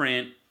buy the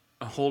print,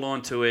 hold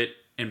on to it,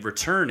 and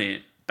return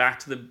it back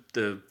to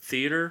the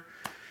theater.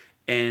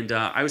 And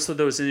I always thought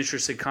that was an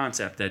interesting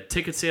concept, that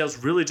ticket sales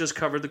really just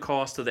covered the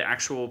cost of the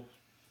actual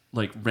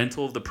like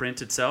rental of the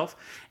print itself,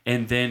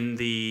 and then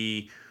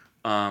the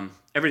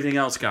everything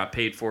else got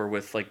paid for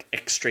with like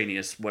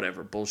extraneous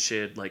whatever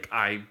bullshit, like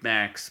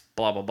IMAX,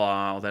 blah blah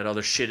blah. All that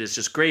other shit is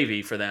just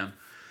gravy for them.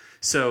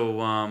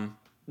 So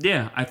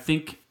yeah, I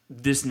think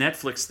this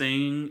Netflix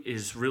thing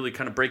is really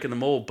kind of breaking the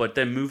mold. But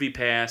then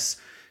MoviePass,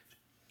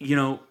 you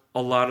know,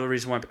 a lot of the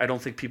reason why I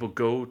don't think people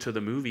go to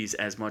the movies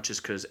as much is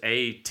because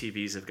A,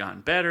 TVs have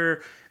gotten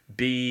better.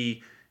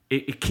 B,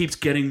 it keeps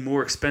getting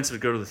more expensive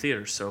to go to the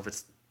theaters. So if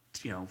it's,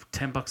 you know,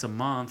 $10 a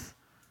month,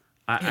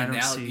 I don't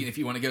now, see. if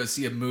you want to go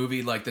see a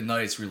movie like the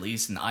night it's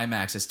released in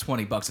IMAX, it's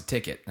 $20 a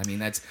ticket. I mean,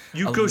 that's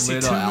You go see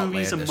 2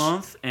 movies a outlandish.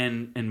 month,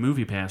 and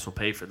MoviePass will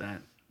pay for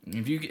that.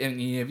 If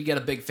you got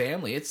a big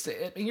family,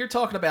 you're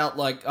talking about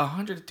like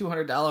 $100 to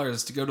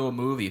 $200 to go to a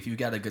movie if you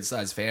got a good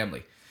sized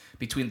family.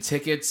 Between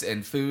tickets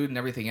and food and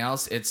everything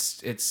else,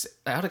 it's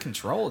out of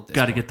control at this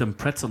Got to point. get them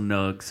pretzel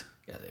nugs.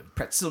 Yeah, the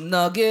pretzel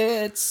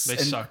nuggets. They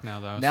And suck now,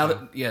 though. Now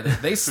so.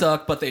 that they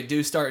suck, but they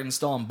do start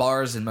installing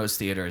bars in most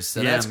theaters,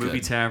 so Yeah, that's movie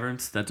good.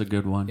 taverns. That's a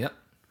good one. Yep.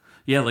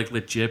 Yeah, like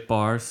legit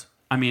bars.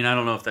 I mean, I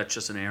don't know if that's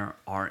just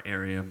our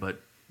area,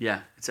 but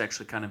yeah, it's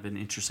actually kind of an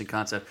interesting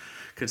concept,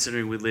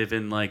 considering we live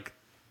in like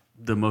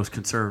the most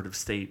conservative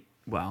state.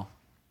 Well,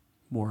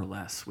 more or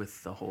less,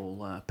 with the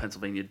whole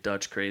Pennsylvania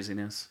Dutch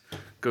craziness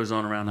goes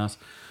on around us.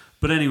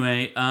 But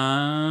anyway,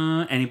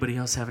 anybody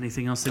else have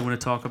anything else they want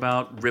to talk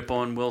about? Rip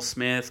on Will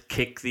Smith,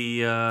 kick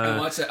the I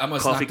watched that. I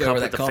almost coffee knocked cup over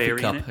with that the coffee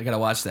fairy cup. in it. I gotta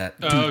watch that.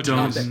 Oh, Don't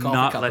knock that coffee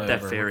not cup let that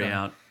over. fairy We're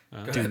gonna- out.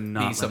 Gonna Do be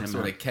not some let him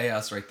sort out. of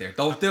chaos right there.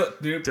 Don't do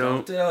it, dude.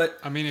 Don't do it.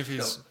 I mean, if Don't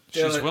do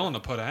she's it. willing to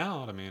put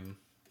out, I mean,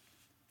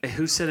 Hey,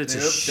 who said it's a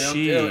Nope, don't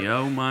she? do it.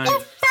 Oh my!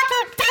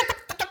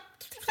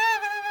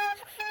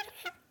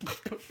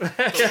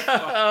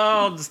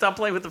 Oh, stop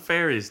playing with the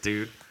fairies,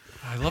 dude.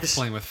 I love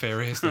playing with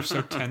fairies. They're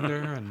so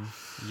tender and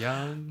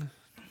young.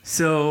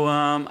 So,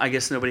 I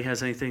guess nobody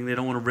has anything. They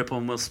don't want to rip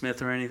on Will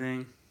Smith or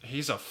anything.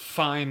 He's a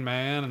fine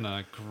man and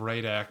a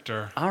great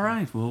actor. All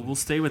right, well, we'll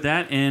stay with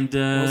that. And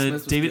Smith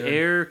was David good.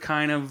 Ayer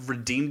kind of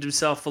redeemed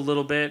himself a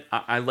little bit.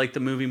 I liked the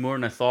movie more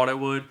than I thought I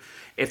would.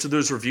 After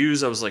those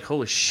reviews, I was like,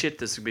 holy shit,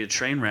 this could be a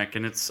train wreck.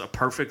 And it's a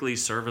perfectly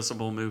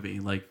serviceable movie.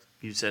 Like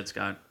you said,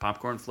 Scott,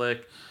 popcorn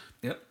flick.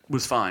 Yep.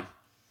 Was fine.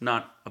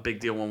 Not a big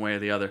deal one way or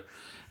the other.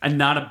 And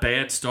not a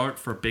bad start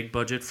for a big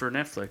budget for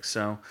Netflix.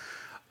 So,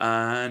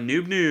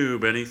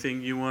 Noob,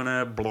 anything you want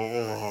to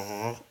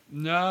blah?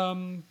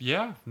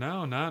 Yeah,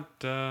 no, not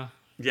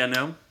Yeah,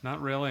 no?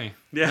 not really.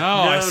 Yeah, no,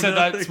 I no, said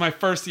nothing. that's my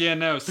first yeah,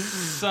 no.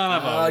 Son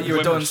of Oh, a you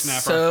were doing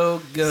whippersnapper.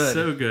 so good.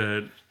 So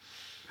good.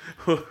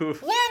 Yeah,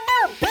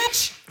 no,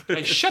 bitch.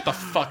 Hey, shut the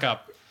fuck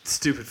up.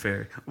 Stupid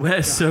fairy.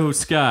 Well, so,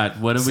 Scott,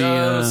 what do we...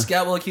 So,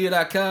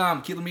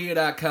 ScottWillQ.com,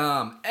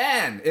 KeelerMedia.com.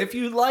 And if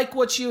you like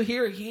what you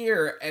hear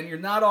here and you're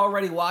not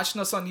already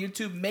watching us on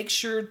YouTube, make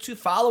sure to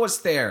follow us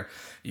there.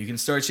 You can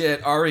search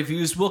it. Our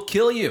reviews will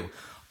kill you.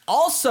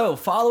 Also,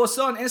 follow us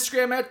on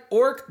Instagram at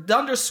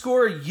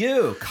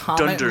orc_you.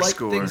 Comment Dunderscore. like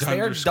things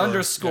there.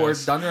 Dunderscore,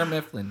 yes. Dunder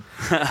Mifflin.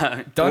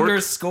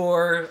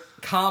 Dunderscore.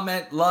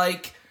 Comment,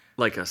 like,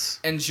 Like us.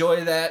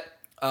 enjoy that.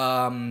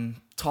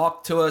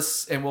 Talk to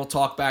us, and we'll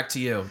talk back to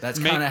you. That's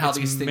kind of how It's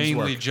these things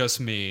mainly work. just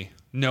me.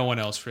 No one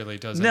else really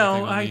does No,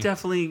 anything with I me.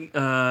 definitely,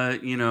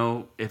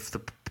 if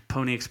the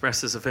Pony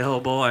Express is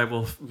available, I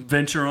will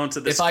venture onto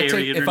the If I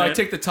scary take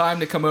internet. the time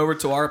to come over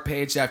to our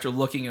page after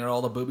looking at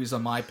all the boobies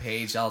on my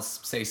page, I'll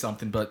say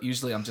something. But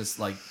usually, I'm just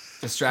like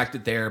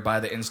distracted there by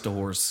the Insta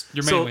horse.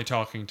 You're So- mainly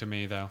talking to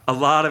me, though. A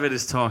lot of it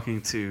is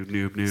talking to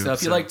Noob. So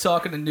if you like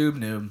talking to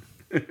Noob,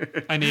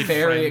 I need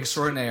very friends.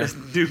 extraordinaire.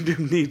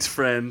 Noob needs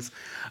friends.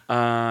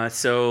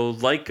 So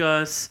like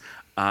us.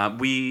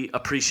 We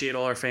appreciate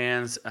all our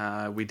fans.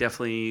 We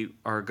definitely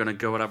are going to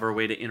go out of our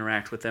way to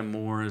interact with them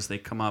more as they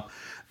come up.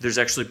 There's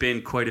actually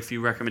been quite a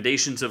few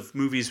recommendations of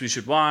movies we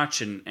should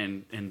watch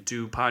and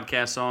do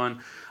podcasts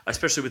on,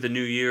 especially with the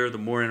new year. The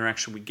more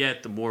interaction we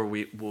get, the more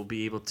we will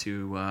be able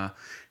to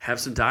have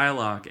some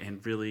dialogue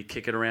and really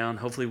kick it around.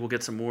 Hopefully we'll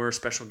get some more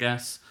special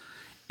guests.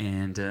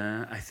 And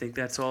I think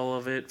that's all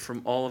of it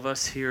from all of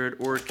us here at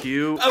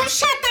OrcU. Oh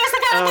shit, there's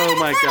the goddamn Oh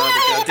my god,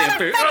 the goddamn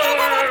fairy.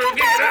 Oh,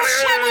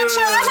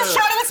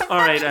 shit, All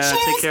right,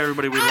 take care,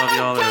 everybody. We love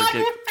y'all.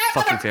 Get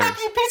fucking fairies.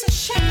 You piece of